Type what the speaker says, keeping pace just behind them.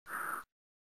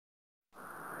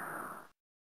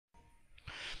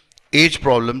Age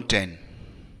problem 10.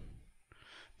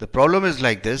 The problem is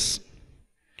like this.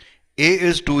 A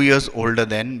is 2 years older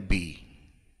than B,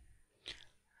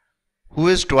 who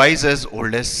is twice as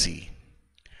old as C.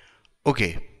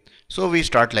 Okay, so we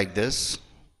start like this,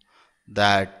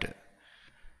 that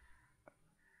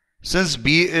since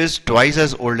B is twice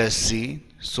as old as C,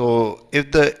 so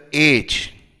if the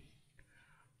age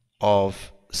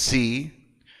of C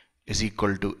is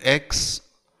equal to X,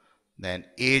 then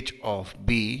age of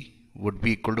B would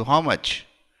be equal to how much?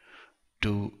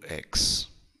 2x.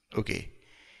 Okay,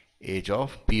 age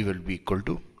of B will be equal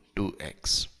to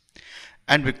 2x.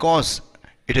 And because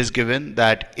it is given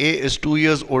that A is 2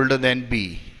 years older than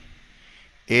B,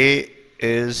 A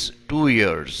is 2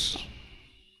 years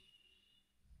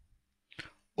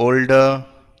older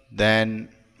than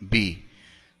B.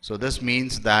 So this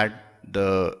means that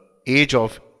the age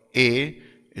of A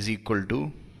is equal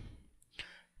to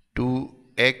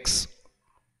 2x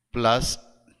plus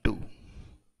 2.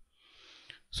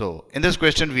 So in this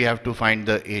question we have to find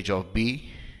the age of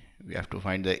B. We have to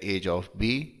find the age of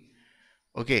B.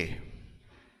 Okay.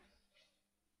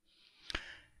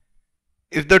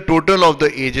 If the total of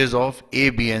the ages of A,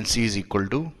 B and C is equal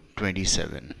to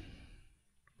 27.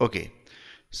 Okay.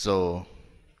 So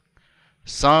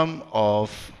sum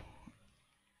of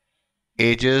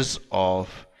ages of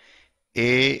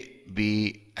A,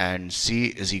 B and C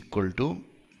is equal to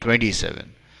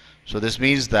 27. So this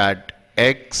means that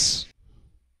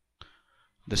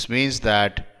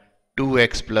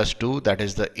 2x plus 2, that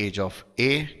is the age of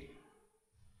A,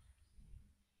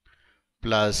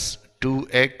 plus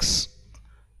 2x,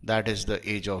 that is the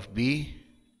age of B,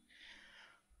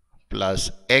 plus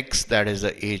x, that is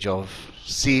the age of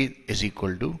C, is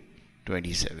equal to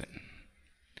 27.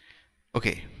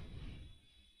 Okay.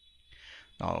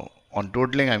 Now on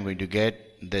totaling I'm going to get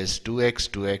this 2x,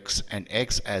 2x and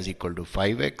x as equal to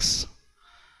 5x.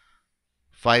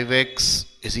 5x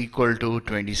is equal to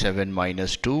 27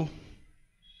 minus 2,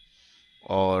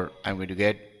 or I'm going to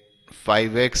get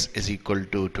 5x is equal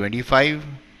to 25,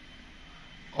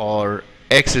 or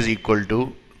x is equal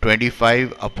to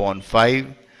 25 upon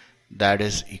 5, that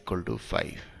is equal to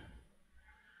 5.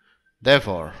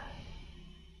 Therefore,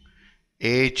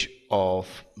 age of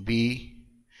B,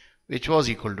 which was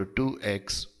equal to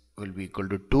 2x, will be equal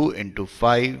to 2 into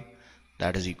 5,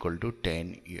 that is equal to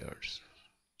 10 years.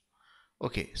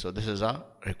 Okay, so this is our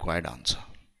required answer.